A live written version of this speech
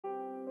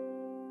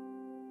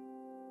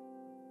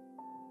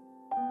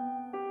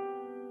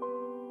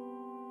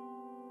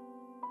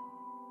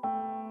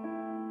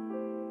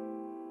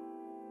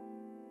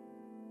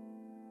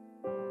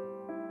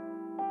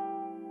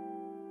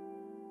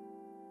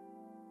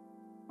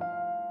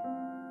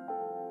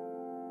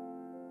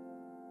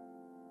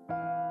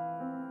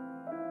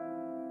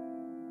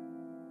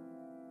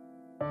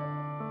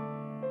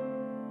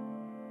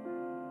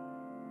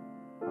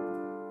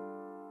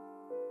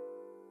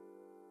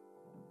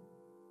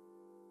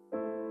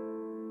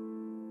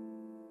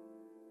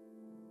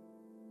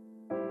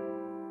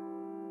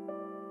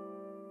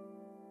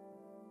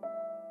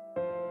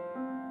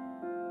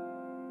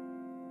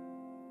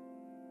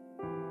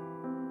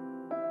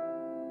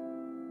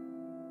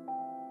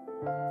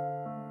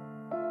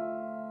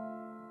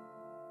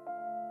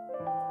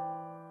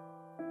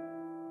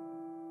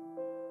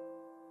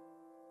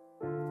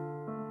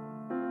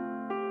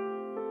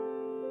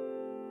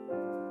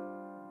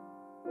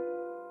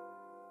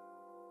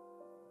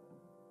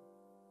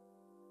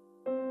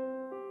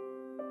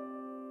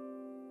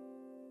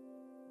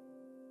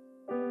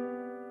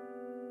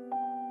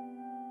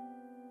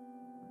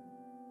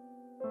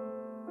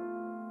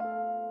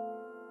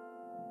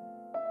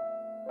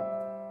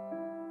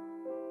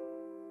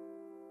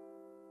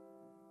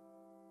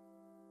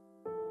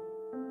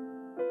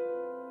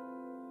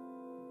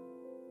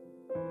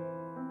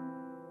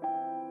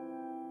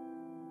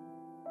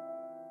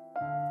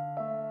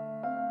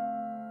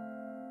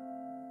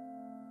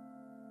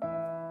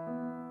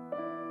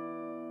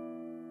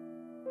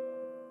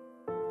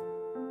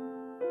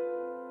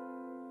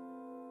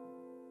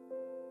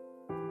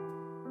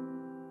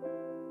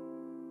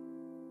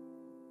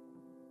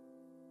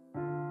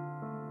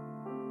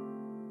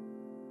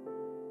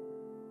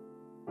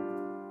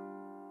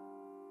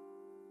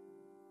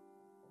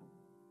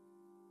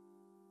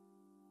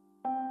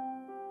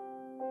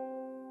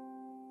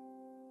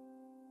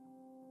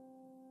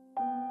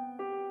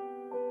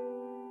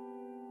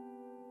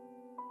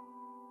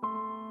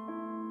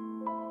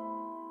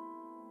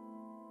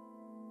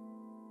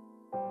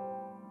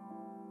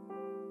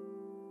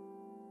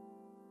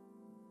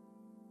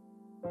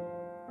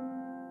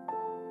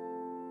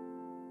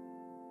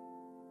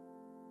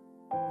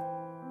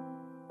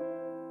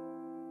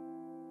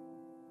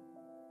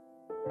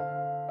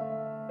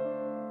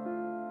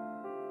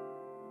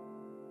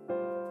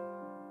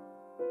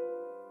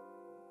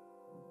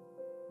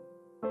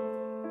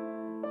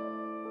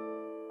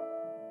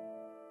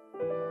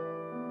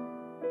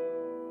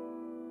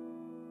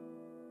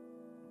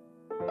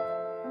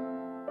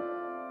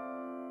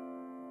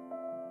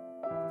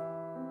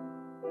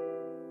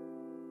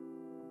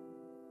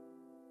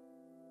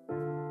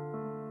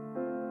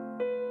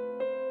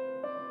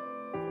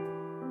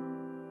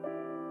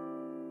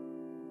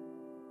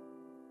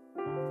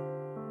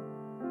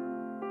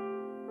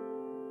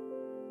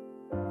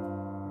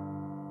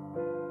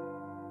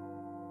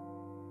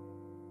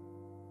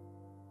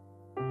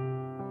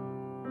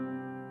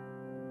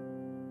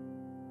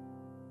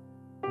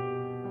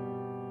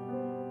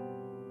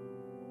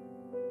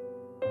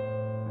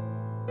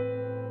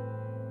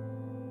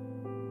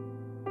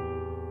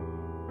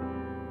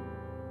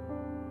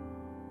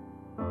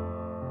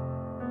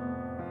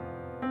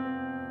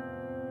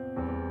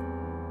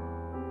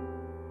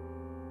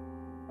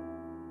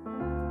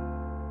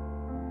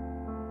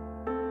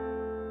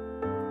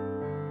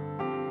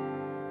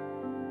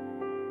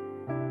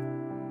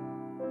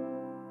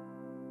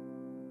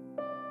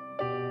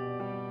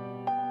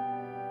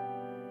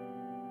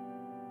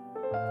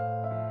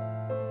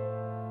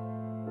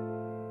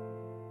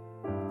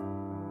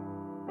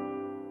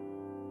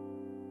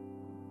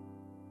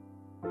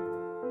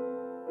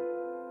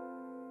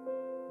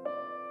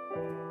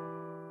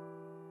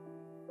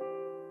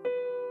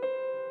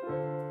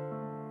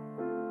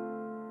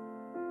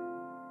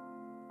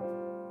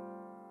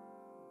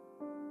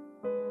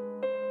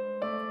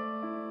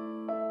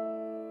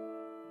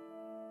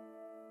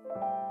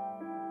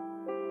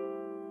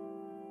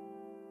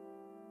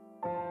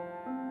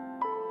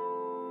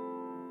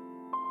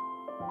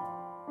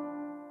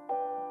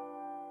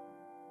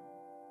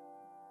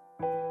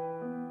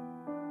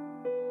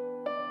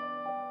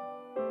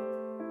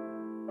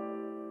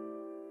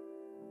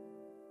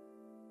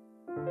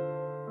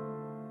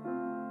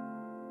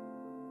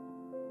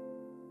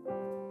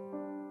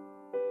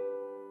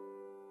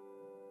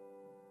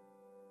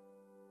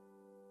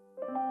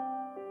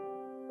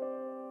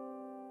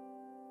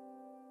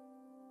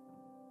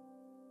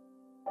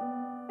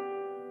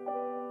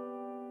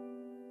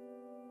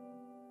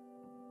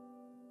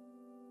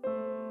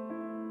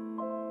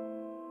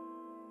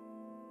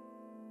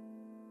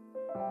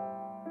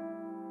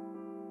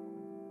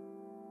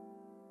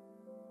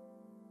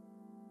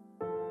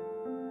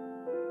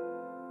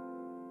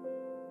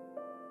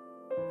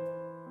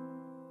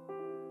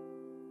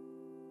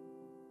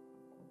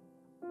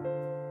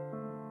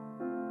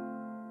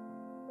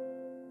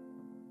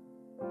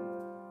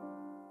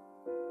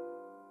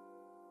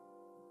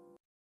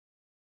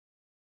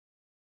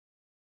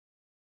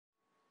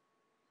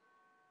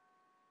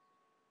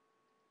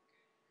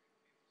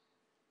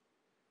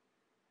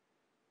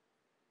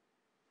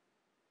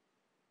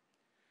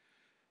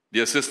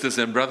Dear sisters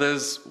and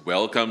brothers,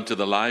 welcome to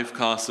the live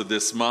cast of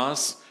this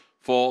Mass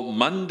for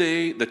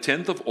Monday, the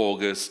 10th of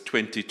August,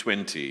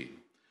 2020.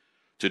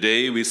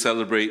 Today we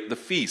celebrate the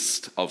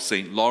feast of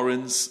St.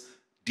 Lawrence,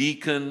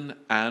 Deacon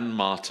and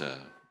Martyr.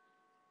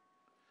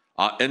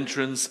 Our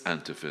entrance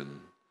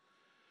antiphon.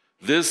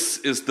 This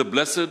is the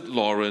blessed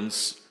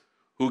Lawrence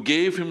who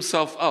gave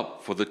himself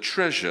up for the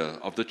treasure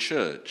of the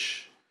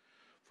Church.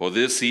 For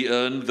this he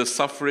earned the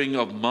suffering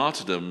of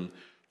martyrdom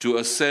to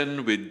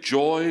ascend with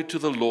joy to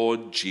the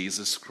Lord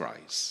Jesus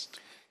Christ.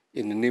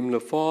 In the name of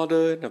the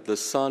Father, and of the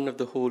Son, and of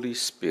the Holy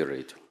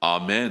Spirit.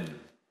 Amen.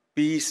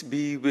 Peace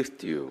be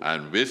with you.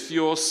 And with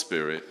your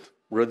spirit.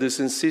 Brothers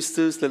and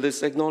sisters, let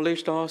us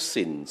acknowledge our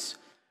sins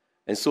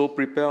and so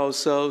prepare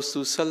ourselves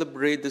to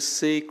celebrate the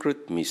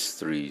sacred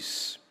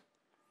mysteries.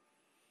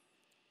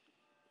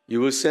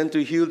 You were sent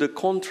to heal the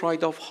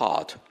contrite of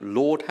heart.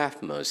 Lord,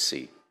 have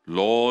mercy.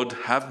 Lord,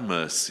 have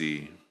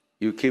mercy.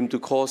 You came to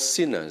call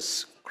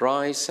sinners.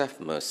 Christ, have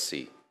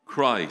mercy.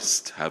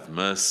 Christ, have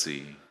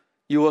mercy.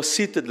 You are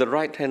seated at the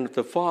right hand of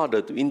the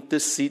Father to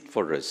intercede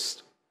for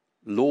us.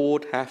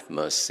 Lord, have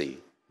mercy.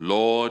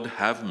 Lord,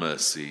 have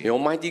mercy. May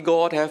Almighty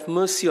God have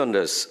mercy on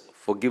us,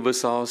 forgive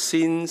us our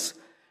sins,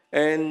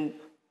 and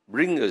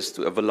bring us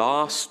to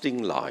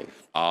everlasting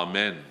life.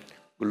 Amen.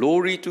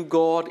 Glory to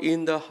God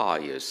in the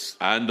highest.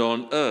 And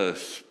on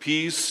earth,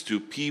 peace to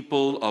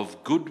people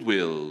of good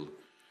will.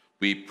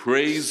 We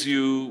praise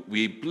you,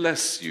 we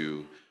bless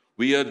you,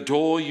 we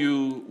adore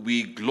you,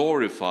 we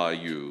glorify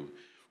you.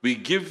 We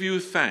give you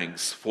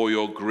thanks for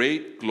your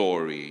great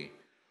glory.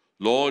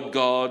 Lord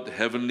God,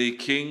 Heavenly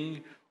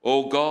King,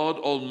 O God,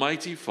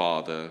 Almighty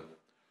Father,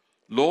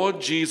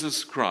 Lord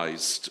Jesus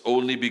Christ,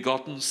 only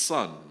begotten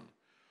Son,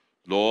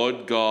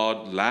 Lord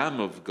God, Lamb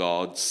of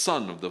God,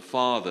 Son of the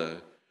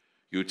Father,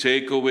 you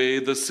take away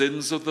the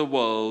sins of the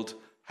world,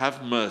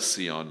 have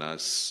mercy on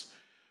us.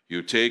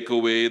 You take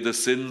away the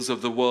sins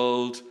of the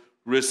world,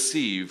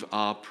 receive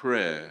our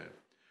prayer.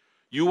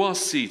 You are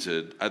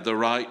seated at the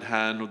right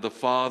hand of the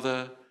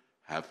Father,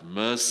 have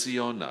mercy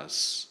on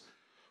us.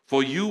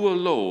 For you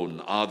alone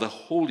are the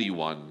Holy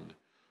One,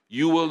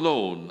 you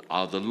alone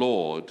are the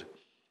Lord,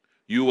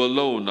 you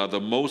alone are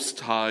the Most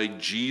High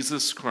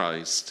Jesus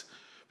Christ,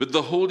 with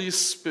the Holy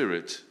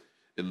Spirit,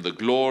 in the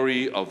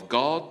glory of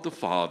God the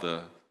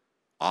Father.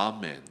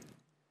 Amen.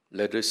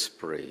 Let us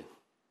pray.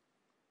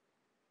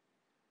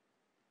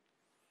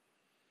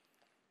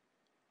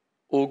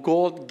 O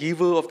God,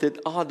 giver of that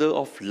ardor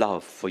of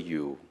love for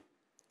you,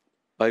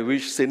 by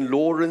which St.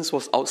 Lawrence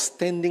was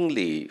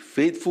outstandingly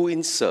faithful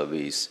in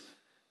service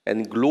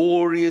and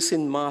glorious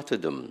in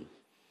martyrdom,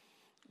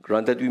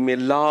 grant that we may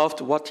love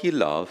what he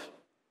loved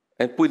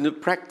and put into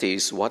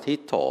practice what he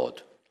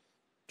taught.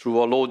 Through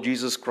our Lord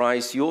Jesus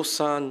Christ, your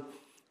Son,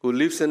 who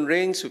lives and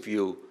reigns with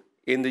you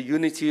in the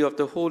unity of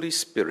the Holy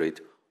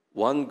Spirit,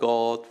 one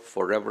God,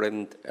 forever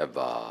and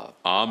ever.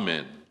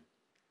 Amen.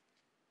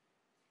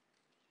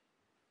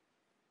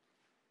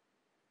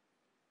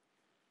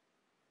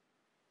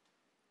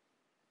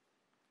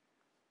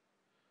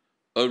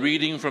 A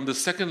reading from the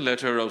second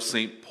letter of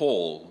St.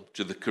 Paul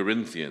to the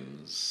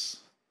Corinthians.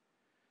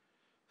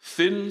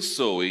 Thin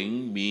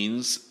sowing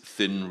means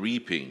thin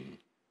reaping.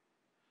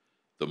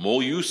 The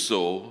more you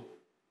sow,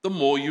 the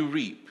more you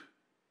reap.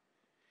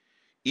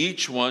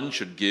 Each one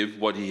should give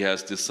what he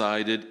has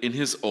decided in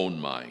his own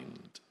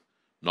mind,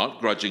 not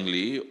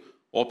grudgingly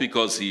or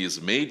because he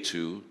is made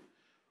to,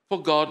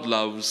 for God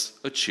loves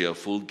a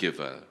cheerful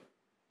giver.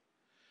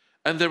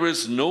 And there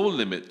is no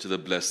limit to the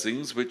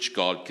blessings which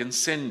God can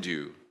send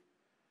you.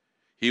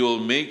 He will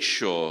make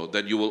sure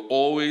that you will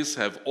always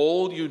have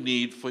all you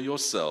need for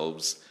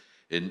yourselves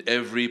in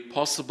every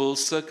possible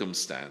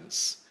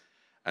circumstance,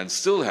 and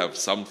still have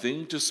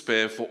something to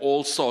spare for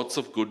all sorts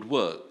of good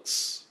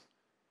works.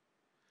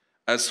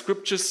 As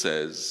Scripture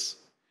says,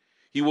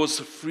 he was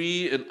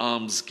free in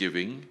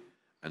almsgiving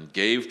and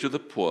gave to the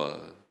poor.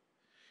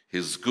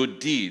 His good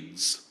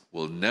deeds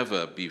will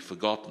never be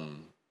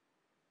forgotten.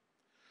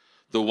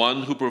 The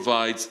one who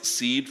provides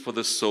seed for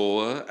the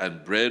sower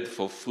and bread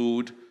for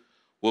food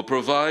will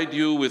provide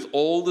you with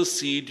all the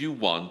seed you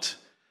want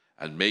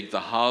and make the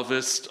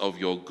harvest of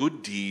your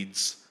good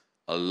deeds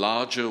a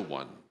larger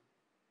one.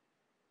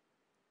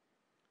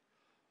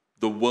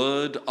 The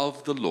word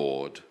of the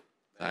Lord.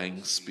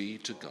 Thanks be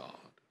to God.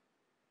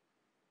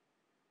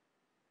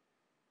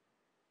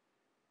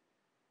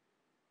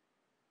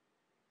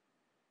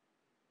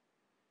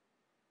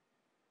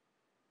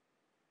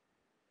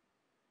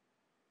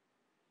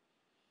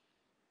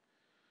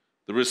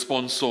 The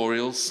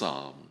responsorial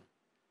psalm.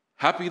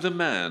 Happy the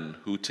man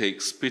who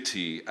takes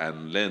pity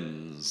and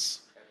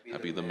lends.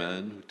 Happy the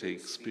man who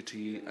takes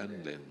pity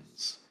and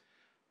lends.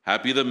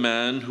 Happy the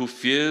man who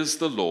fears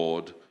the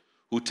Lord,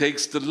 who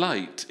takes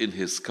delight in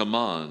his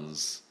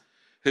commands.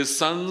 His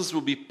sons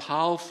will be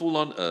powerful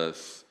on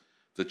earth.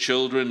 The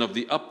children of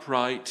the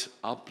upright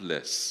are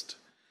blessed.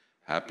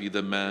 Happy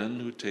the man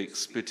who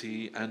takes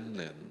pity and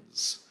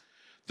lends.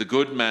 The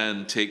good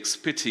man takes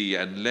pity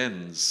and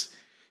lends.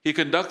 He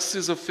conducts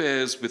his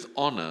affairs with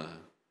honor.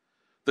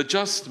 The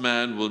just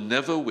man will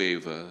never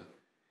waver.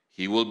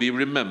 He will be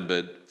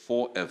remembered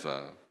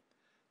forever.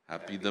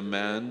 Happy the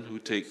man who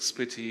takes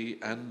pity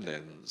and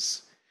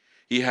lends.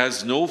 He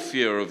has no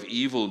fear of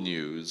evil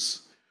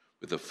news.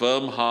 With a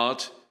firm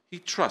heart, he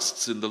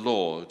trusts in the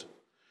Lord.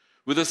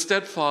 With a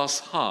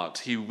steadfast heart,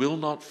 he will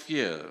not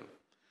fear.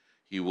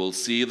 He will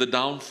see the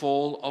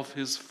downfall of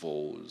his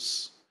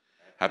foes.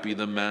 Happy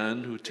the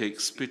man who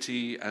takes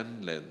pity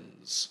and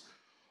lends.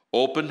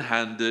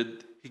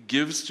 Open-handed, he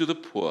gives to the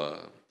poor.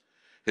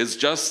 His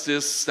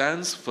justice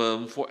stands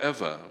firm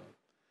forever.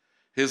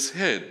 His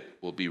head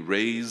will be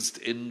raised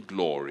in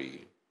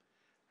glory.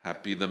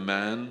 Happy the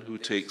man who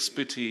takes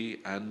pity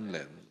and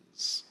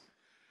lends.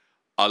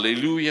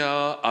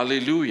 Alleluia,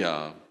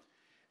 alleluia.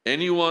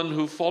 Anyone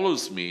who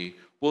follows me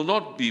will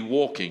not be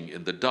walking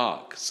in the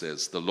dark,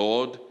 says the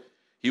Lord.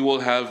 He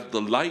will have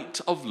the light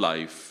of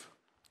life.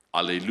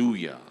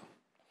 Alleluia.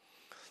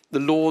 The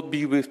Lord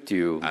be with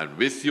you. And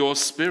with your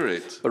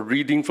spirit. A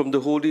reading from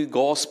the Holy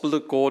Gospel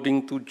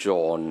according to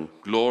John.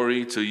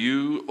 Glory to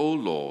you, O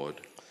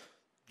Lord.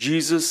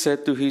 Jesus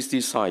said to his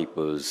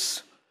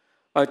disciples,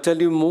 I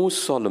tell you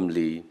most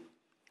solemnly,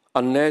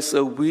 unless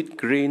a wheat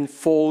grain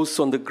falls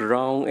on the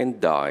ground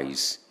and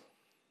dies,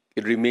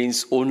 it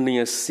remains only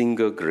a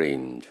single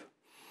grain.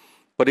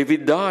 But if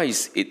it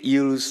dies, it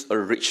yields a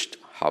rich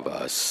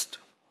harvest.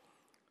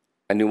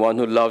 Anyone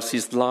who loves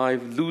his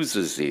life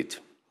loses it.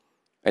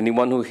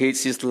 Anyone who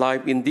hates his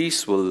life in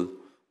this world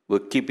will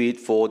keep it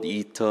for the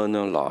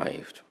eternal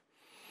life.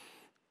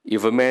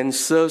 If a man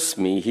serves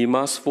me, he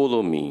must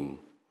follow me.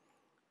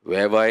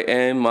 Wherever I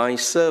am, my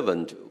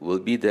servant will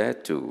be there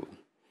too.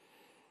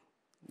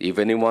 If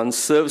anyone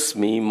serves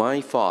me, my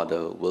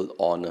Father will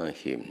honor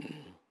him.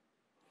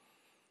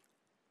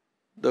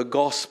 The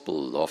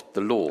Gospel of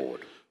the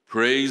Lord.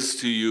 Praise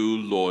to you,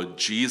 Lord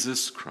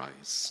Jesus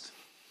Christ.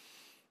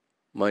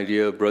 My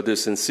dear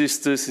brothers and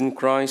sisters in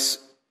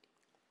Christ,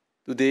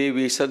 today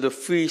we celebrate the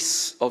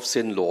feast of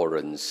St.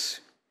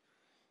 Lawrence.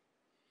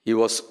 He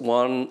was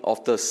one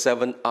of the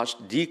 7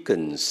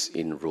 archdeacons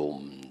in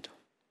Rome.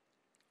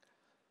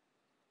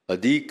 A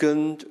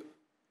deacon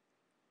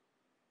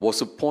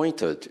was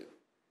appointed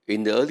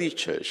in the early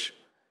church,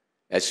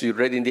 as we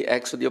read in the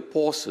Acts of the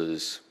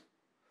Apostles,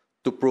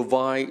 to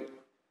provide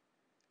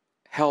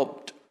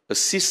help,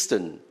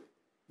 assistance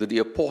to the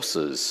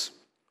apostles,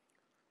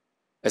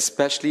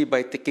 especially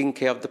by taking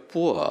care of the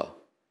poor,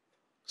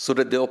 so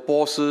that the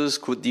apostles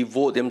could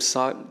devote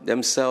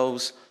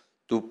themselves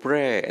to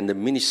prayer and the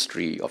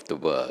ministry of the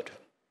word.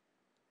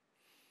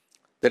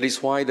 That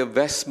is why the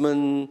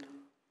vestment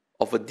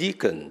of a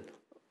deacon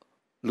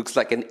looks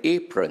like an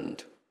apron.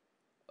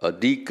 A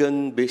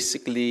deacon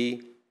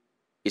basically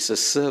is a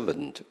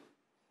servant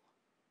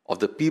of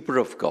the people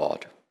of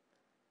God,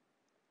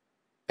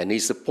 and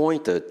is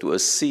appointed to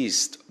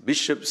assist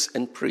bishops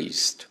and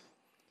priests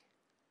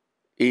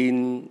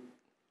in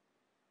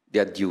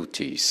their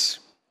duties.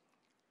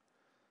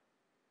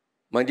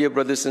 My dear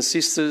brothers and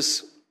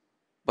sisters,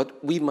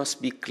 but we must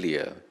be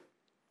clear,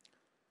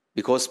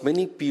 because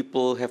many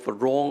people have a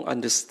wrong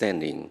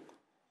understanding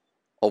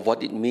of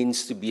what it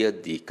means to be a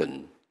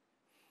deacon.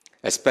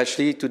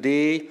 Especially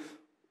today,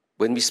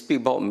 when we speak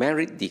about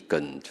married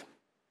deacons.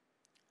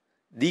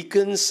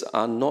 Deacons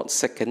are not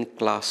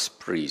second-class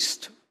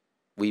priests.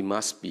 We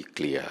must be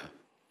clear.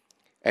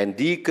 And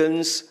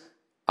deacons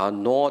are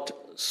not,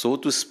 so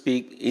to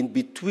speak, in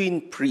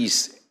between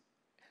priests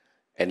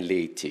and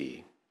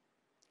laity.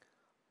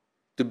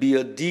 To be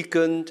a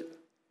deacon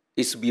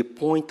is to be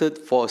appointed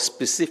for a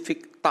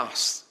specific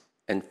task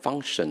and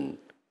function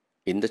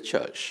in the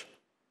church.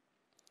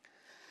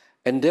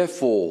 And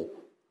therefore,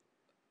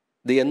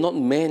 they are not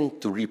meant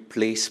to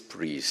replace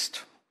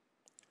priests.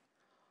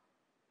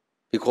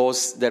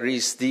 Because there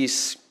is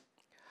this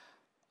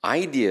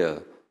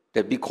idea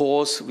that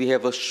because we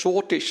have a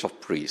shortage of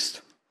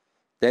priests,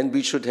 then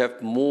we should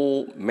have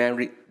more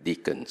married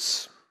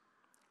deacons.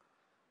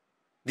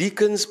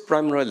 Deacons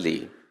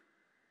primarily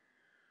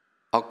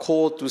are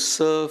called to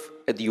serve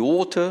at the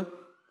altar,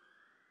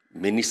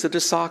 minister the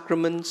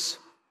sacraments,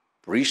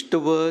 preach the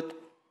word,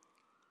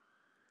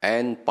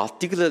 and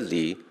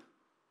particularly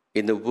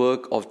in the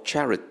work of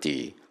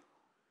charity,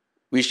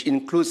 which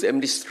includes the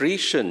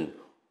administration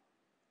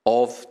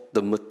of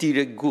the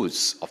material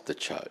goods of the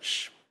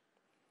church.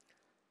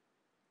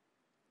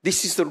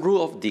 This is the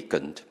role of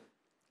deacon,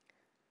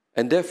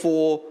 and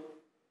therefore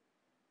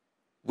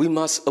we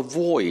must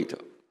avoid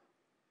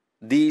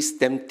this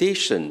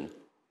temptation,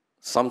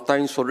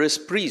 sometimes for us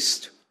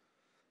priests,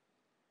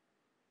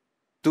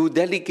 to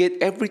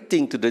delegate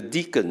everything to the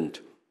deacon,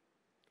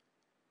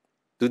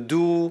 to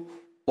do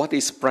what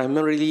is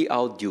primarily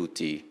our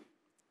duty: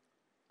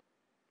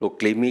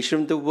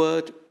 proclamation of the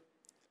word,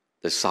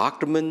 the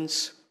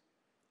sacraments,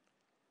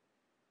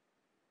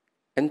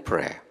 and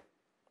prayer.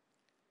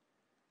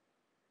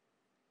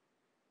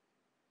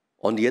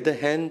 On the other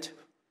hand,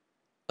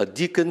 a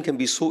deacon can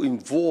be so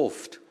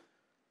involved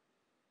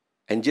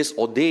and just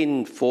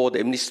ordained for the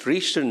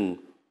administration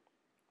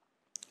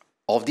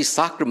of these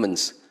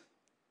sacraments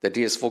that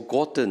he has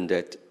forgotten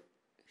that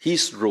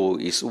his role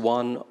is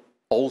one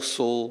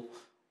also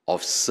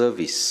of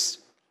service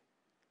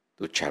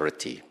to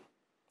charity.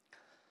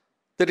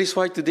 That is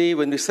why today,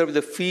 when we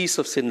celebrate the feast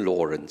of St.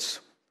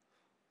 Lawrence,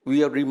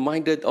 we are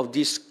reminded of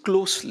this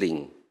close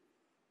link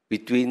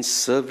between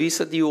service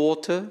at the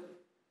altar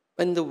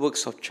and the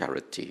works of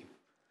charity.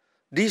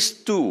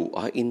 These two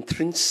are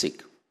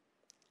intrinsic,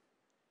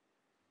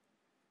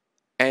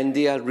 and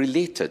they are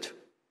related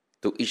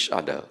to each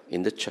other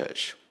in the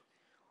church.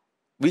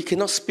 We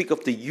cannot speak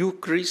of the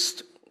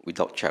Eucharist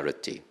without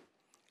charity,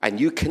 and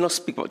you cannot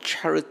speak about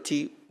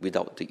charity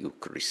without the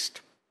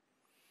Eucharist.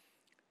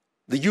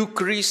 The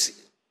Eucharist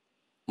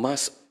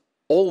must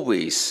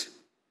always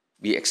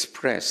be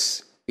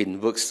expressed in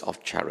works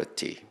of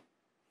charity.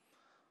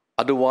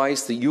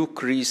 Otherwise, the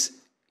Eucharist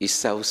is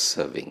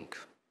self-serving.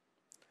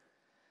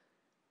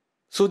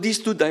 So these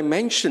two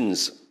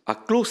dimensions are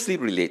closely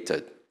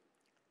related.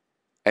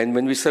 And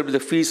when we celebrate the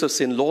feast of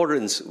St.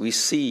 Lawrence, we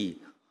see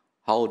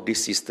how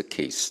this is the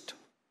case.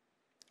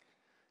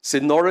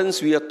 St.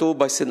 Lawrence, we are told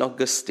by St.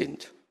 Augustine,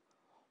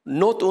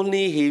 not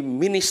only he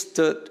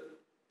ministered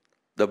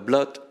the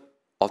blood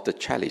of the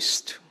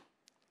chalice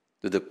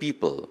to the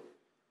people,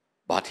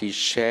 but he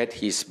shed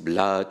his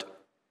blood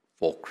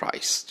for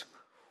Christ.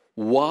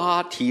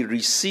 What he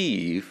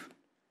received,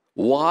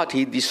 what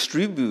he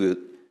distributed,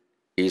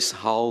 is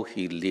how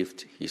he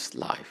lived his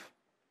life.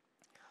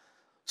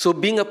 So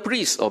being a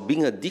priest or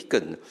being a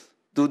deacon,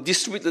 to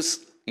distribute the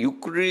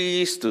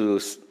Eucharist, to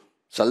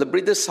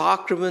celebrate the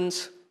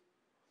sacraments,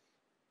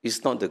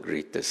 is not the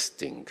greatest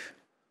thing,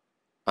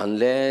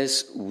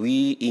 unless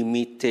we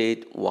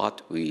imitate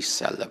what we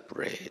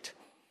celebrate.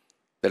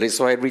 That is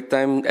why every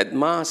time at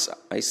Mass,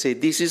 I say,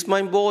 this is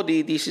my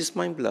body, this is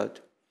my blood.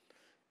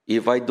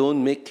 If I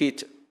don't make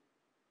it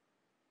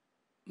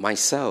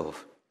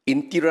myself,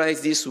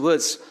 interiorize these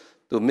words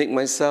to make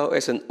myself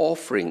as an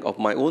offering of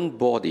my own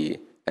body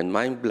and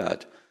my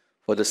blood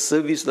for the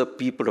service of the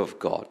people of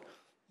God,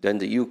 then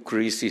the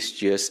Eucharist is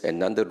just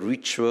another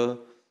ritual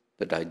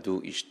that I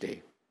do each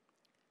day.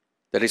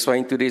 That is why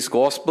in today's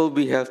Gospel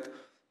we have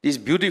this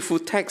beautiful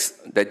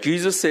text that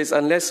Jesus says,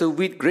 unless a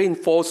wheat grain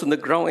falls on the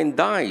ground and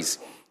dies,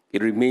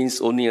 it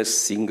remains only a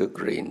single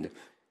grain.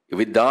 If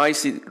it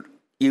dies, it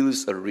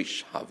yields a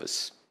rich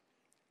harvest.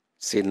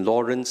 St.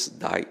 Lawrence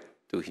died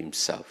to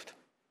himself.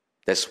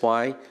 That's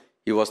why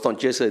he was not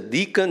just a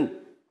deacon,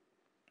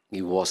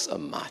 he was a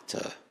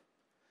martyr.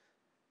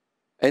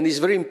 And it's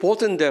very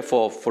important,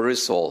 therefore, for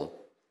us all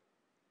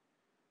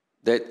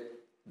that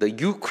the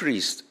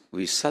Eucharist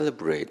we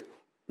celebrate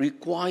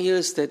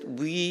requires that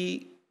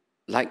we,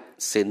 like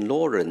St.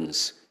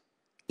 Lawrence,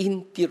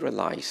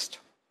 interiorized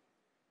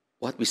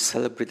what we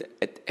celebrate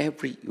at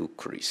every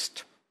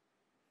Eucharist.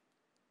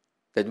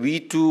 That we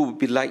too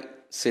be like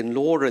St.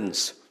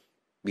 Lawrence,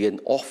 be an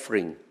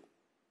offering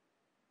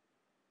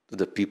to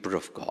the people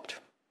of God,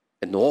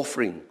 an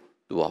offering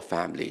to our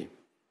family,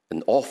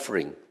 an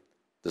offering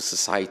to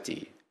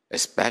society,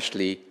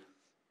 especially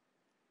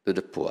to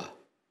the poor.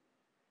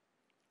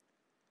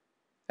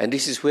 And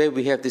this is where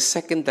we have the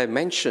second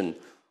dimension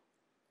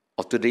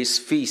of today's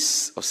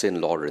feast of St.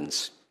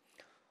 Lawrence.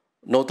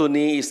 Not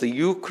only is the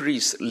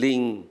Eucharist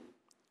linked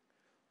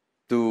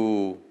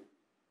to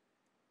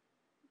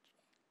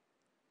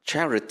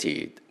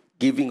charity,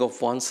 giving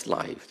of one's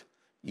life,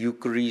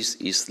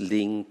 Eucharist is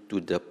linked to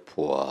the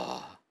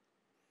poor.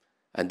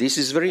 And this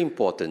is very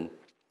important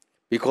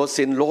because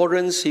St.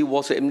 Lawrence, he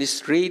was an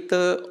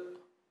administrator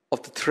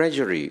of the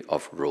treasury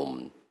of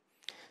Rome.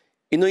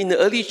 You know, in the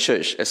early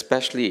church,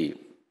 especially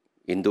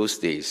in those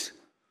days,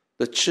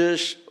 the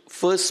church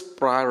first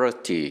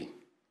priority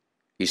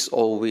is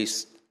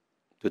always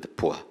to the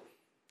poor.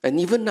 And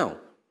even now,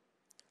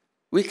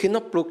 we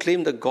cannot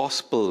proclaim the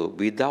gospel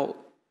without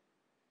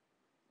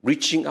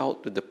reaching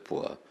out to the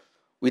poor,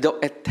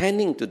 without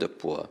attending to the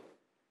poor.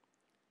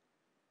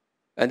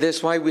 And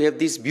that's why we have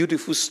this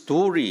beautiful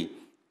story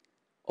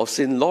of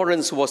St.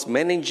 Lawrence, who was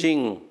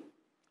managing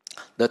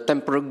the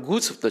temporal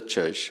goods of the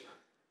church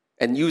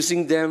and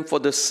using them for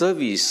the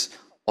service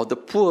of the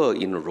poor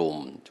in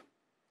Rome.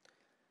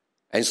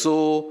 And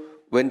so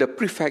when the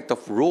prefect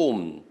of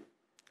Rome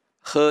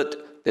heard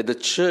that the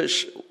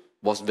church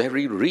was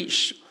very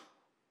rich,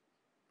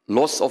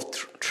 lots of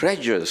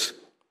treasures,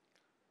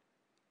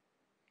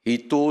 he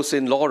told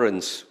St.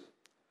 Lawrence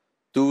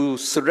to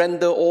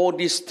surrender all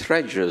these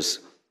treasures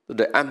to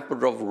the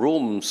Emperor of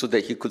Rome so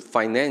that he could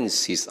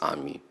finance his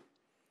army.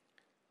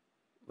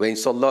 When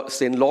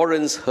St.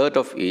 Lawrence heard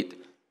of it,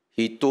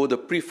 he told the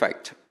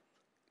prefect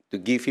to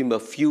give him a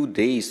few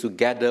days to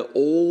gather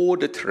all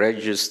the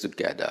treasures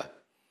together.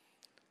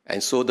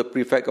 And so the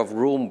prefect of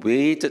Rome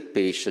waited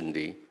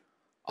patiently.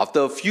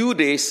 After a few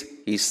days,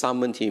 he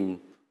summoned him.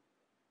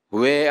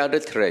 Where are the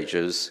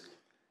treasures?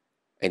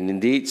 And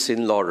indeed, St.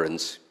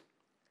 Lawrence,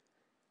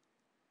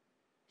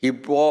 he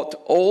brought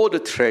all the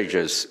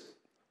treasures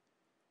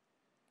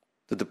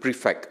to the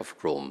prefect of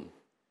Rome.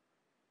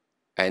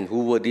 And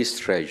who were these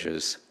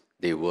treasures?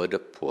 They were the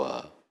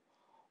poor.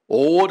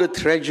 All the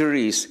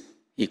treasuries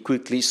he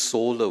quickly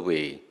sold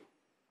away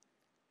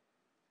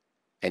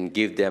and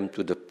gave them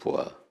to the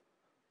poor.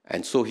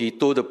 And so he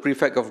told the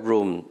prefect of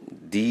Rome,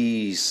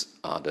 these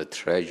are the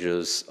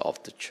treasures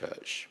of the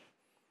church.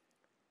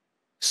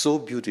 So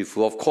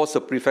beautiful. Of course,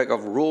 the prefect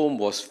of Rome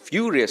was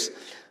furious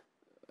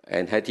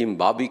and had him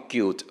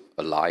barbecued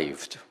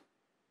alive.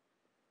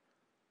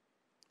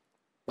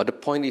 But the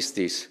point is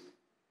this,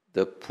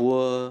 the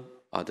poor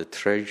are the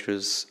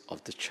treasures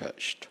of the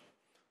church.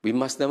 We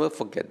must never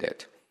forget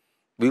that.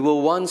 We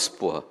were once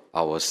poor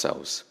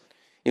ourselves.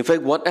 In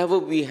fact, whatever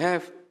we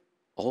have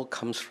all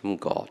comes from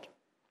God.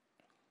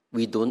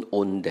 We don't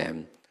own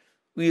them.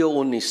 We are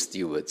only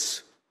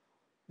stewards.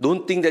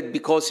 Don't think that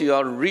because you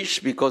are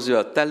rich, because you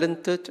are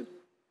talented,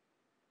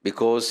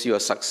 because you are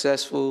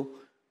successful,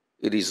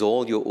 it is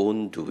all your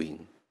own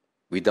doing.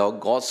 Without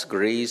God's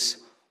grace,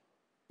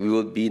 we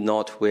will be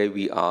not where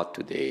we are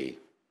today.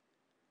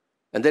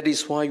 And that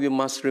is why we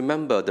must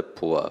remember the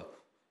poor.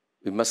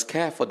 We must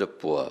care for the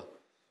poor.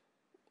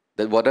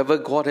 That whatever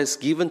God has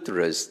given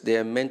to us, they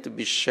are meant to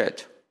be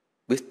shared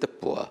with the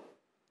poor.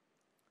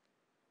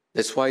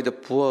 That's why the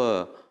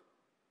poor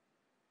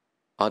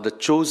are the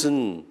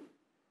chosen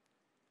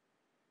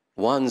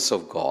ones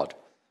of God.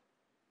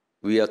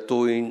 We are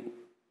told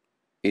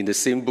in the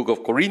same book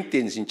of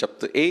Corinthians in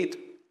chapter 8,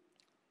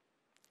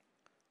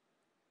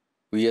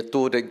 we are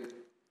told that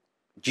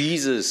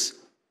Jesus,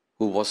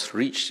 who was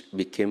rich,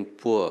 became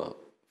poor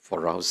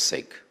for our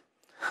sake.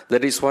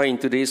 That is why in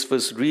today's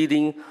first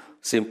reading,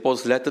 St.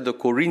 Paul's letter to the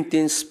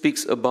Corinthians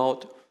speaks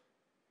about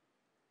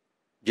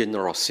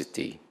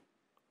generosity.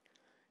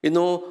 You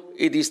know,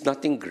 it is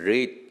nothing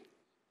great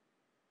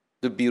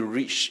to be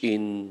rich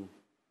in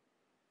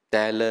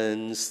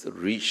talents,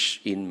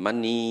 rich in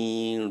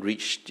money,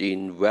 rich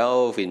in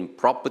wealth, in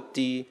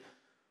property.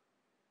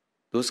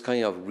 Those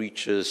kind of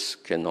riches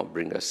cannot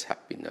bring us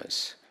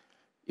happiness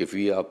if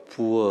we are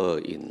poor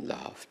in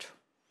love.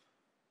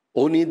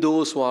 Only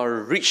those who are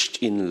rich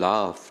in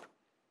love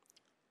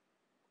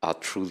are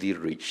truly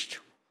rich.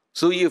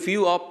 So if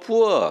you are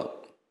poor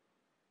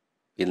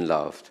in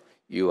love,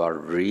 you are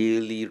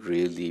really,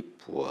 really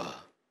poor,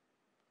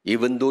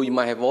 even though you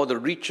might have all the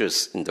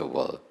riches in the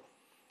world.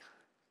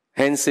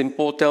 Hence, St.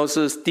 Paul tells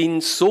us,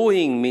 thin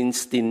sowing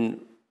means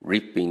thin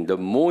reaping. The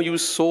more you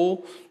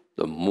sow,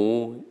 the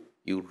more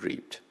you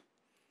reap.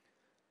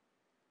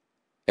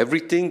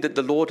 Everything that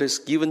the Lord has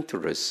given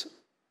to us,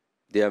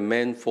 they are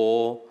meant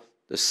for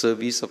the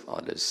service of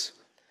others.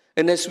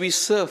 And as we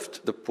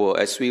serve the poor,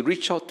 as we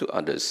reach out to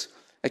others,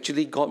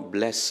 actually God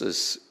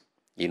blesses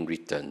in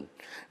return.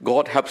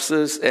 God helps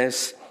us,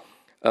 as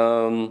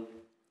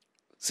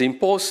St.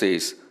 Paul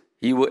says,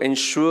 He will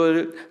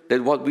ensure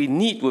that what we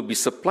need will be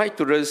supplied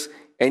to us,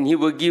 and He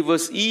will give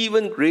us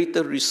even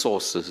greater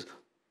resources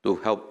to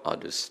help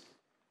others.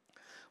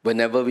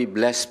 Whenever we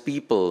bless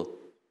people,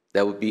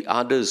 there will be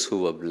others who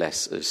will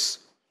bless us.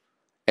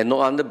 And not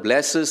only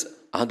bless us,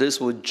 others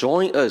will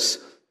join us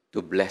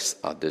to bless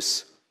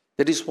others.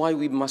 That is why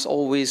we must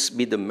always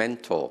be the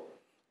mentor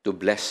to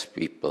bless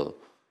people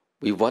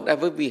with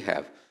whatever we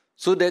have,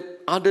 so that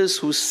others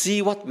who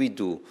see what we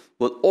do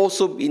will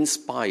also be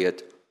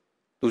inspired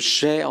to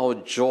share our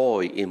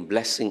joy in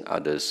blessing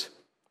others.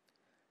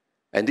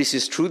 And this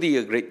is truly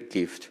a great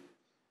gift.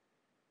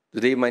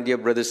 Today, my dear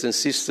brothers and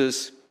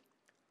sisters,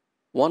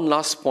 one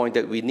last point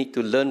that we need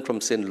to learn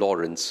from St.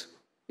 Lawrence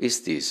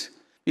is this.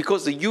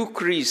 Because the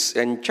Eucharist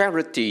and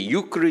charity,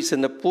 Eucharist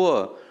and the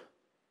poor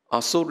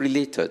are so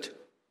related.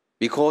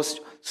 Because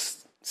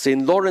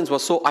St. Lawrence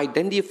was so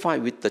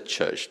identified with the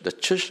church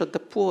of the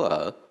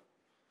poor,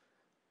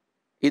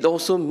 it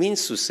also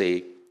means to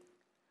say,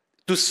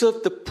 to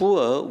serve the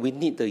poor, we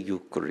need the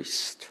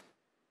Eucharist.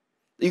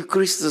 The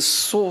Eucharist is the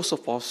source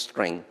of our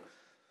strength.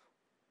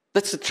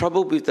 That's the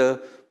trouble with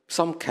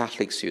some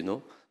Catholics, you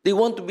know. They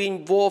want to be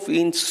involved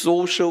in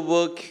social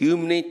work,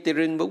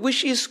 humanitarian work,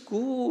 which is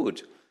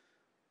good.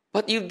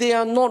 But if they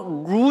are not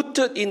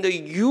rooted in the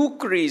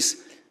Eucharist,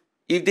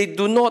 if they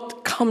do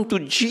not come to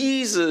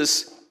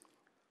Jesus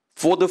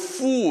for the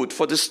food,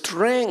 for the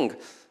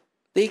strength,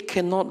 they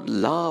cannot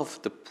love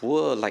the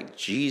poor like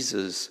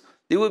Jesus.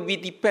 They will be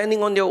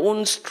depending on their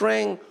own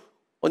strength,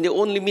 on their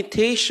own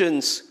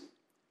limitations.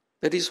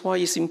 That is why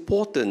it's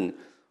important.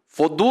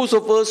 For those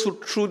of us who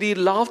truly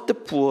love the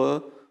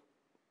poor,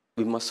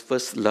 we must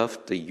first love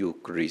the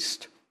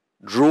Eucharist.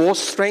 Draw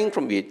strength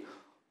from it.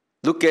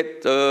 Look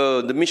at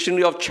the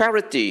missionary of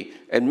charity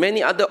and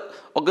many other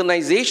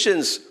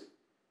organizations,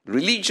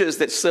 religions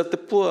that serve the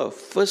poor.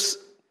 First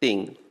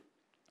thing,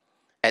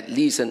 at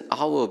least an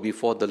hour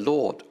before the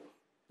Lord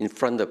in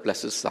front of the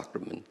Blessed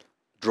Sacrament,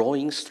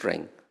 drawing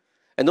strength.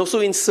 And also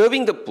in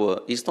serving the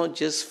poor, it's not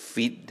just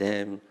feed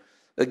them.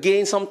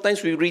 Again,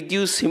 sometimes we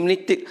reduce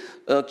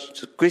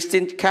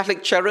Christian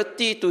Catholic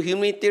charity to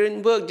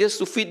humanitarian work just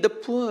to feed the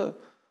poor.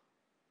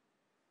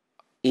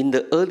 In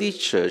the early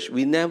church,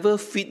 we never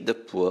feed the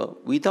poor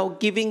without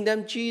giving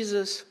them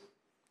Jesus.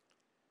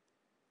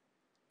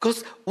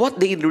 Because what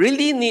they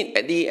really need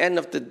at the end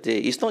of the day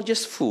is not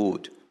just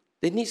food.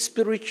 They need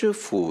spiritual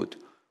food.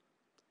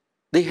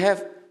 They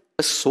have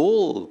a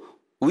soul.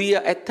 We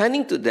are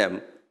attending to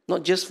them,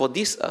 not just for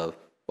this earth,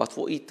 but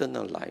for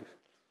eternal life.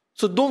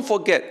 So don't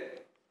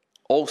forget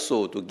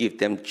also to give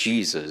them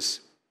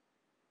Jesus.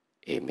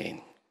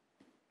 Amen.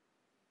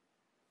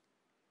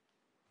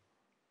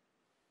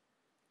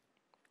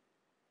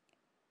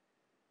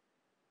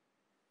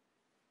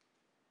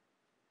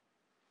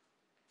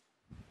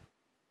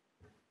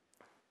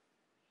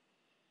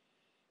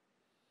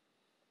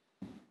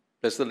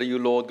 Blessed are you,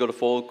 Lord God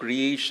of all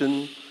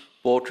creation,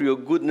 for through your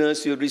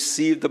goodness you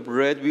receive the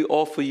bread we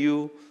offer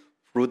you,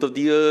 fruit of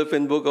the earth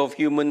and work of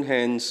human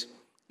hands.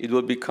 It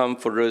will become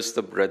for us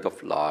the bread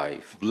of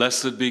life.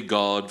 Blessed be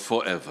God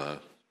forever.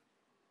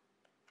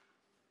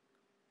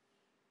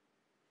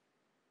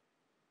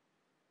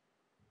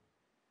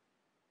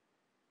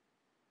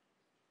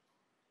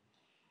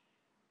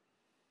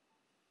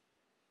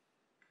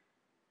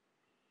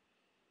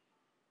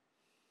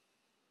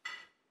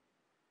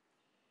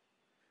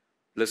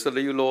 Blessed are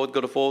you, Lord,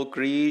 God of all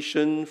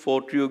creation,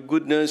 for through your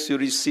goodness you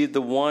receive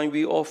the wine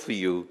we offer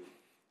you.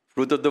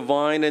 Fruit of the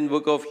vine and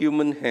work of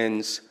human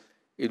hands,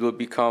 it will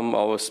become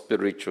our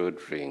spiritual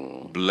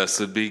drink.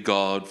 Blessed be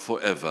God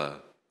forever.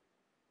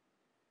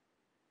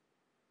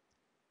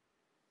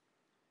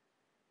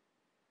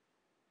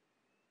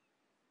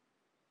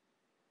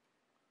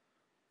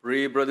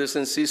 Pray, brothers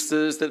and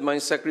sisters, that my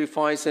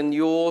sacrifice and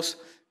yours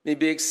may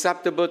be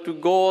acceptable to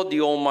God,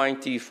 the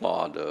Almighty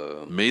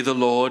Father. May the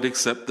Lord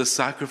accept the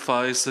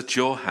sacrifice at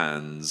your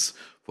hands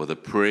for the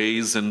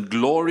praise and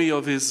glory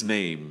of his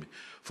name,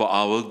 for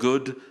our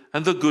good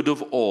and the good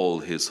of all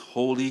his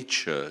holy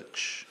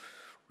church.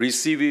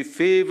 Receive with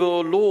favor, O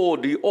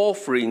Lord, the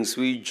offerings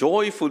we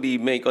joyfully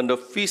make on the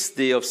feast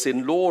day of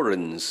St.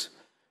 Lawrence,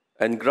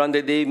 and grant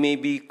that they may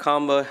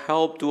become a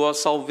help to our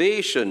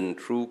salvation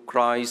through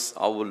Christ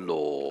our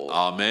Lord.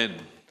 Amen.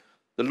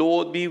 The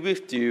Lord be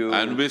with you.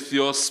 And with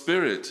your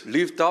spirit.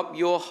 Lift up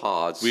your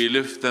hearts. We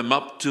lift them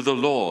up to the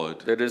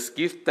Lord. Let us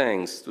give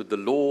thanks to the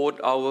Lord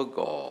our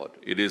God.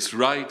 It is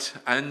right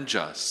and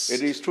just.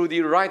 It is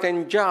truly right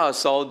and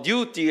just, our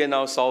duty and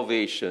our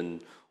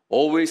salvation,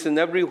 always and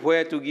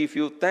everywhere to give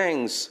you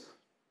thanks,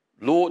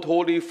 Lord,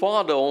 Holy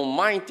Father,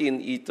 Almighty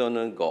and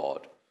eternal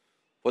God.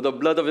 For the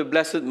blood of the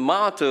blessed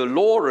martyr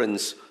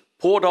Lawrence,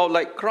 poured out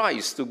like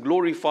Christ to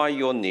glorify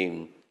your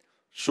name,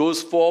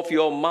 shows forth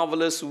your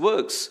marvelous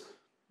works,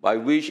 by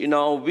which in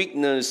our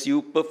weakness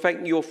you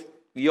perfect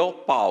your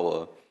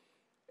power,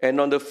 and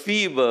on the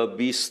feeble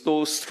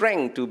bestow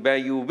strength to bear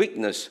your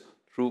witness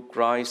through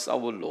Christ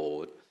our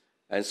Lord.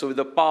 And so with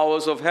the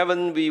powers of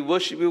heaven we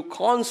worship you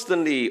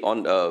constantly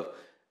on earth,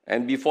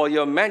 and before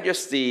your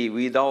majesty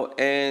without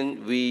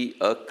end we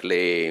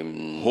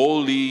acclaim.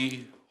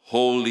 Holy,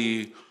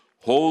 holy,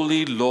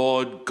 holy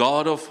Lord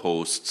God of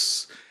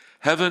hosts,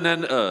 heaven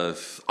and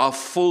earth are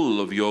full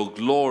of your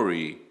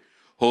glory.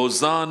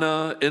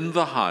 Hosanna in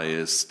the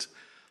highest.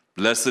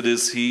 Blessed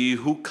is he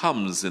who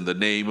comes in the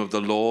name of the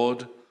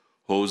Lord.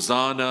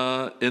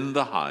 Hosanna in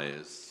the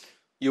highest.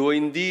 You are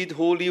indeed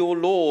holy, O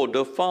Lord,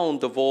 the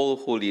fount of all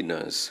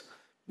holiness.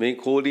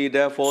 Make holy,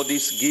 therefore,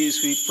 these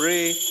gifts, we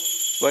pray,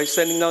 by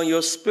sending down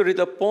your Spirit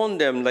upon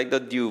them like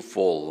the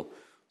dewfall,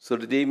 so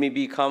that they may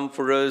become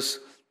for us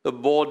the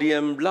body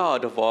and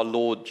blood of our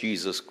Lord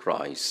Jesus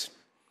Christ.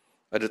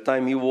 At the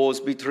time he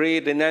was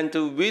betrayed and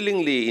entered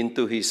willingly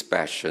into his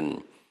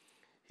passion,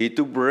 he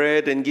took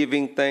bread and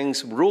giving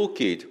thanks,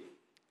 broke it,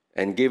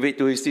 and gave it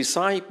to his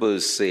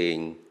disciples,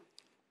 saying,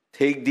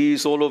 "Take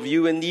this, all of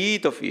you, and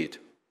eat of it,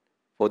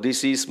 for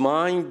this is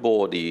my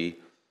body,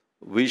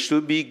 which will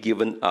be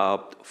given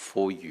up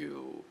for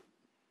you."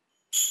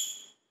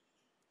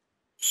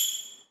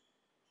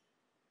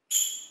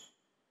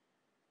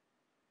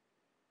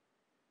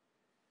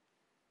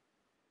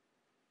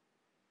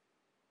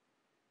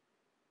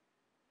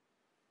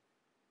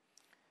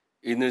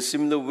 In a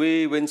similar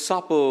way, when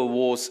supper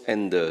was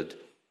ended,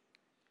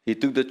 he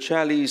took the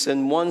chalice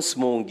and once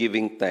more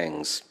giving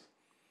thanks,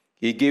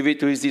 he gave it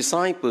to his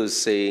disciples,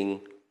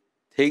 saying,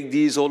 "Take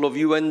this, all of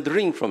you, and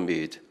drink from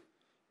it,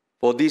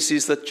 for this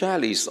is the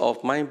chalice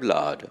of my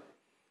blood,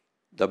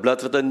 the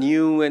blood of the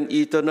new and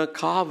eternal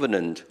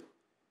covenant,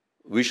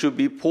 which should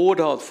be poured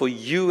out for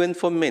you and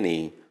for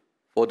many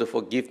for the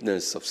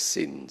forgiveness of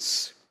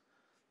sins.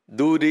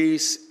 Do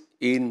this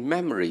in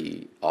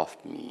memory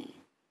of me."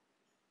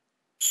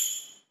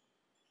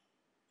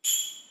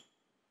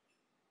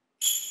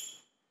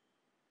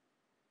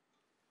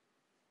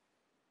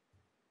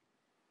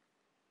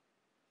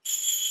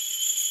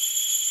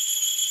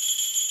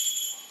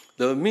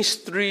 The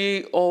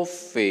mystery of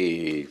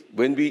faith.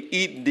 When we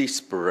eat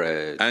this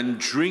bread and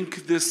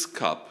drink this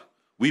cup,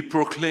 we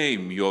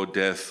proclaim your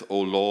death, O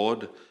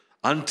Lord,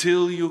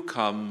 until you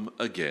come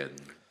again.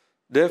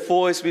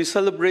 Therefore, as we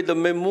celebrate the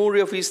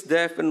memory of his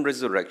death and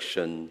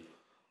resurrection,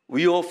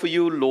 we offer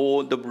you,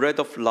 Lord, the bread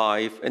of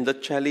life and the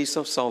chalice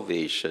of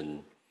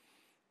salvation,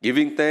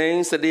 giving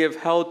thanks that they have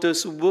held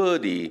us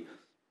worthy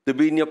to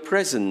be in your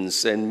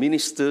presence and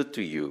minister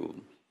to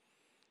you.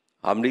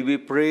 Humbly we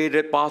pray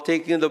that,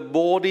 partaking of the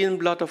body and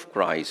blood of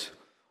Christ,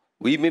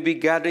 we may be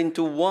gathered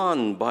into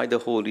one by the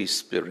Holy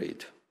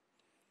Spirit.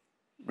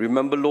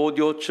 Remember, Lord,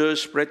 your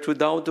church spread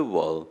throughout the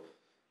world,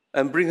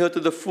 and bring her to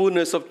the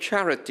fullness of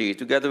charity,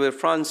 together with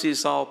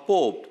Francis our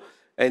Pope,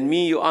 and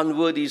me, your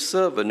unworthy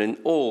servant, and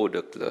all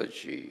the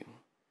clergy.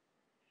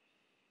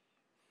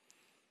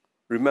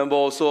 Remember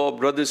also our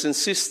brothers and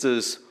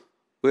sisters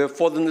who have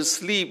fallen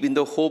asleep in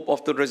the hope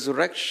of the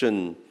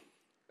resurrection,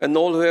 and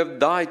all who have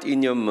died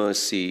in your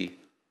mercy.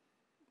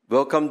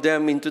 Welcome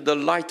them into the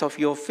light of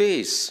your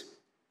face.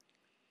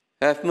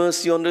 Have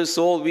mercy on us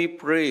all, we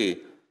pray,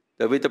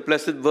 that with the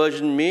Blessed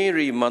Virgin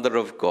Mary, Mother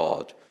of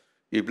God,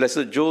 with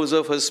Blessed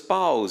Joseph, her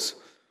spouse,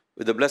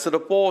 with the blessed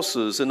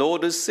apostles and all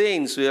the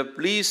saints who have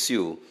pleased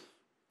you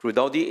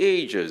throughout the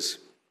ages,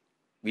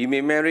 we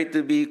may merit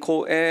to be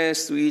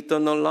co-heirs to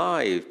eternal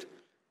life,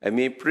 and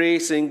may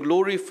praise and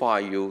glorify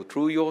you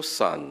through your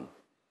Son,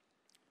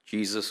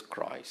 Jesus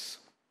Christ.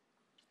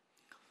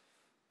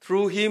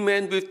 Through him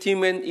and with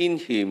him and in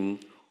him,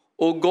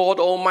 O God,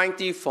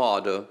 Almighty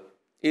Father,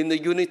 in the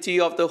unity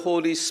of the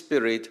Holy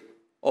Spirit,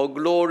 all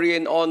glory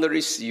and honor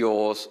is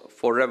yours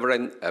forever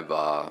and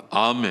ever.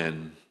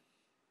 Amen.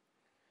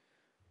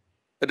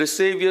 At the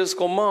Saviour's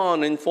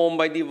command, informed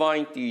by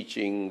divine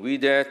teaching, we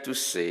dare to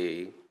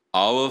say,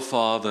 Our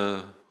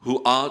Father,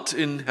 who art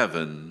in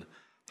heaven,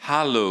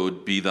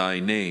 hallowed be thy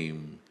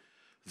name.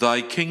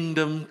 Thy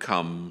kingdom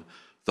come,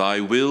 thy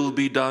will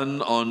be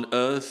done on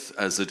earth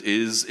as it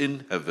is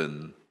in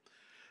heaven.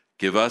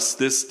 Give us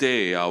this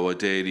day our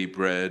daily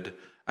bread,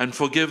 and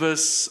forgive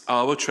us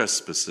our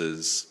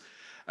trespasses,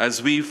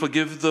 as we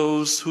forgive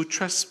those who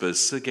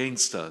trespass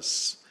against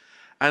us.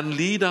 And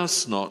lead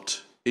us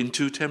not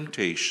into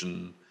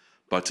temptation,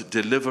 but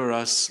deliver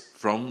us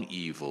from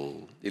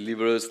evil.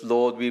 Deliver us,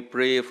 Lord, we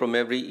pray, from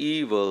every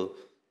evil.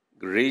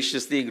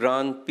 Graciously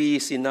grant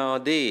peace in our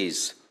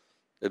days,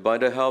 that by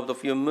the help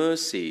of your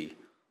mercy,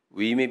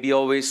 we may be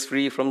always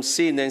free from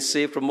sin and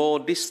safe from all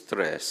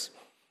distress,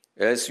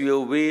 as we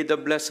await the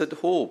blessed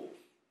hope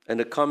and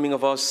the coming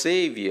of our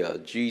Saviour,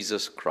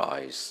 Jesus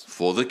Christ.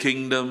 For the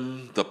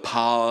kingdom, the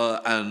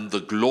power, and the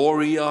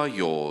glory are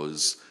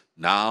yours,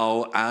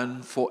 now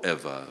and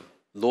forever.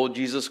 Lord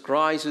Jesus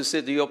Christ, who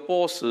said to your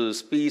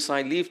apostles, Peace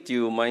I leave to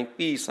you, my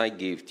peace I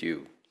give to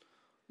you.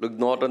 Look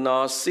not on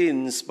our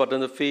sins, but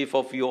on the faith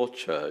of your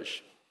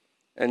church,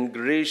 and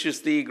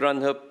graciously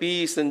grant her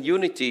peace and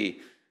unity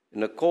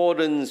in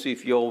accordance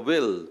with your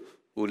will,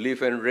 who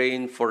live and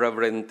reign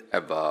forever and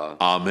ever.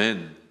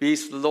 Amen.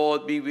 Peace,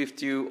 Lord, be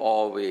with you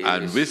always.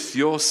 And with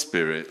your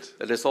spirit.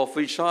 Let us offer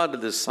each other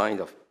the sign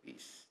of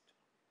peace.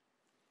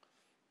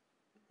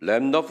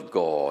 Lamb of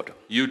God,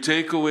 You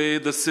take away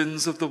the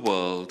sins of the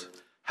world.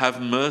 Have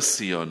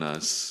mercy on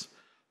us.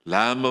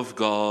 Lamb of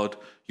God,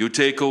 you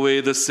take away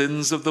the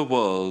sins of the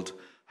world.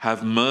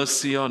 Have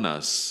mercy on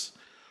us.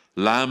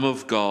 Lamb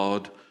of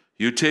God,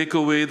 you take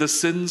away the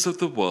sins of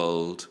the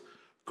world.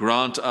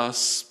 Grant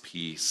us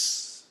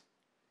peace.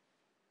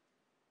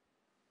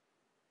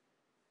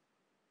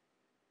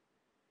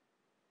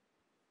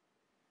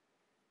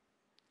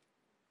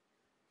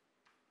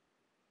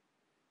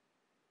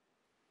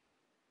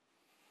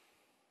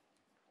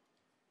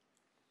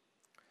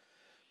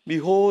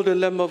 behold the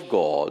Lamb of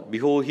God,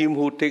 behold him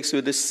who takes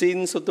away the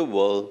sins of the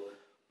world.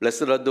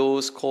 Blessed are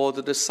those called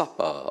to the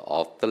supper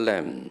of the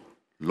Lamb.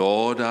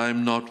 Lord, I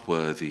am not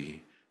worthy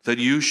that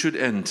you should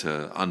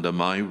enter under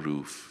my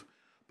roof,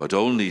 but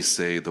only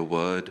say the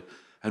word,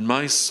 and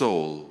my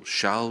soul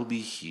shall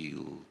be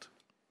healed.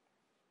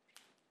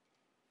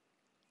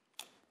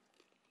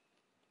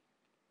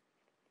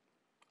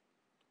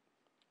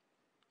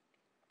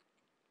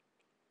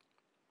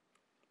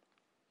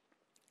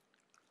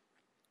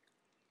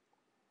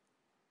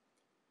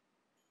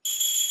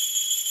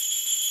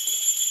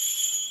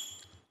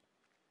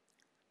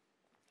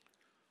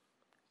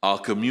 Our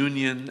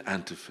communion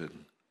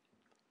antiphon.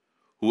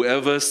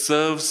 Whoever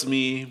serves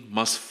me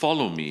must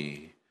follow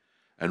me,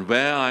 and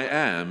where I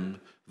am,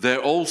 there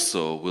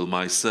also will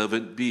my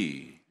servant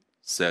be,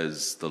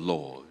 says the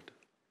Lord.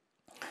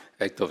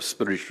 Act of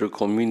spiritual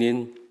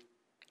communion.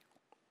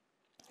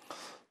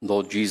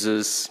 Lord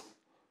Jesus,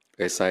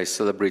 as I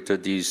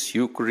celebrated this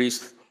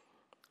Eucharist,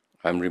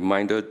 I'm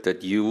reminded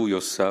that you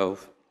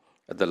yourself,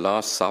 at the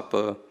Last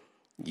Supper,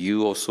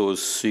 you also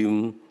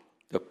assumed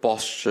the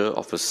posture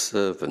of a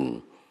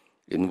servant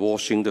in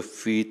washing the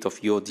feet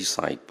of your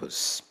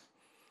disciples.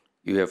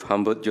 You have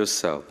humbled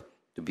yourself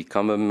to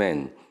become a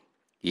man,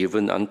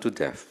 even unto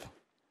death.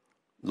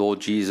 Lord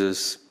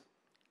Jesus,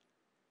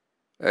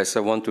 as I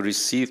want to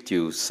receive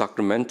you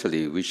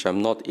sacramentally, which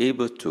I'm not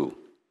able to,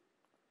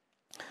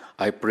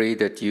 I pray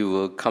that you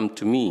will come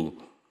to me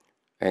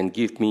and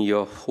give me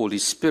your Holy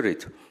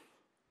Spirit,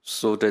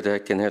 so that I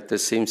can have the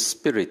same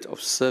spirit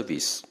of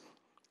service,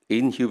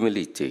 in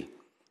humility,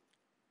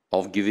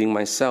 of giving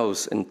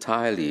myself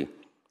entirely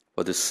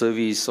for the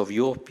service of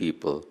your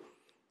people,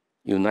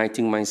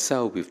 uniting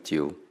myself with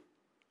you,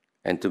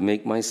 and to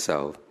make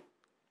myself,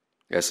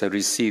 as I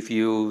receive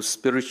you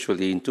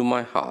spiritually into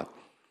my heart,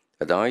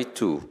 that I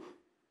too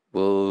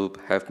will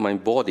have my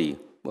body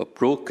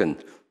broken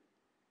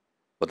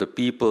for the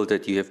people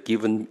that you have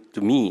given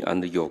to me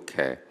under your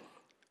care,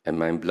 and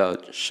my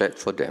blood shed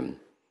for them.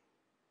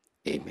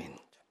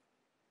 Amen.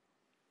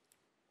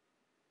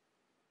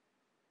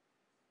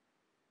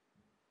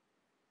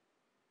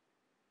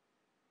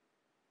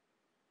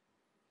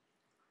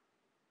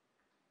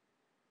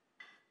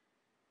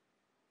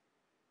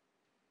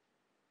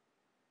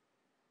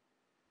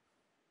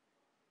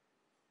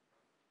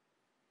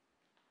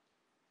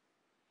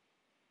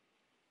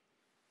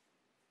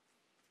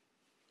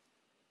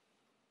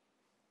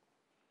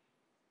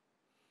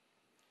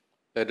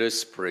 Let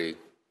us pray.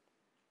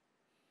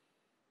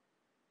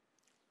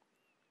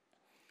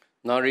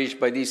 Nourished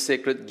by these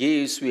sacred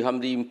gifts, we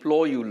humbly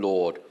implore you,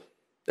 Lord,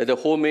 that the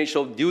homage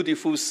of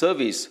dutiful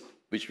service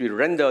which we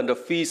render on the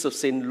feast of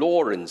St.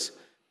 Lawrence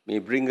may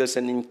bring us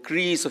an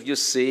increase of your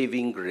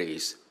saving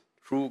grace.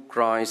 through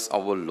Christ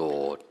our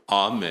Lord.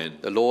 Amen.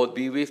 The Lord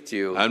be with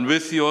you. And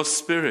with your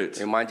spirit.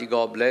 May Almighty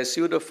God bless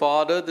you, the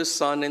Father, the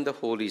Son, and the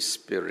Holy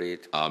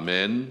Spirit.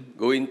 Amen.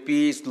 Go in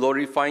peace,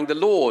 glorifying the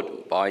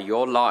Lord by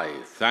your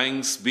life.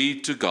 Thanks be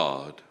to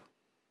God.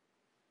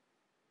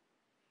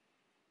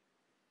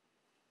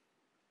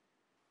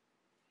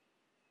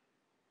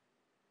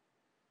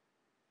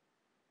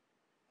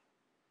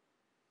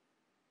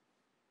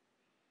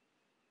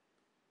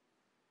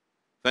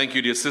 Thank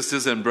you, dear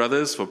sisters and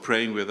brothers, for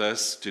praying with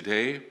us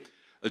today.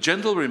 A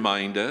gentle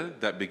reminder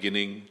that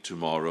beginning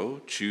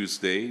tomorrow,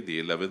 Tuesday,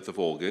 the 11th of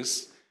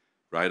August,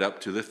 right up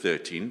to the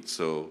 13th,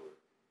 so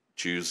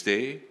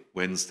Tuesday,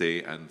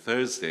 Wednesday, and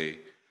Thursday,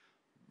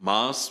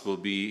 Mass will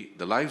be,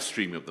 the live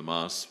stream of the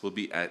Mass will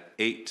be at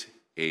 8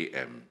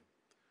 a.m.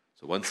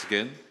 So once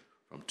again,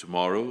 from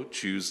tomorrow,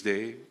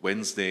 Tuesday,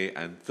 Wednesday,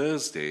 and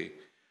Thursday,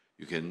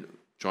 you can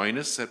join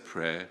us at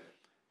prayer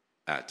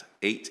at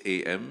 8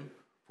 a.m.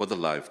 for the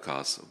live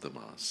cast of the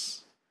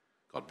Mass.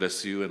 God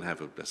bless you and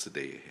have a blessed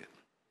day ahead.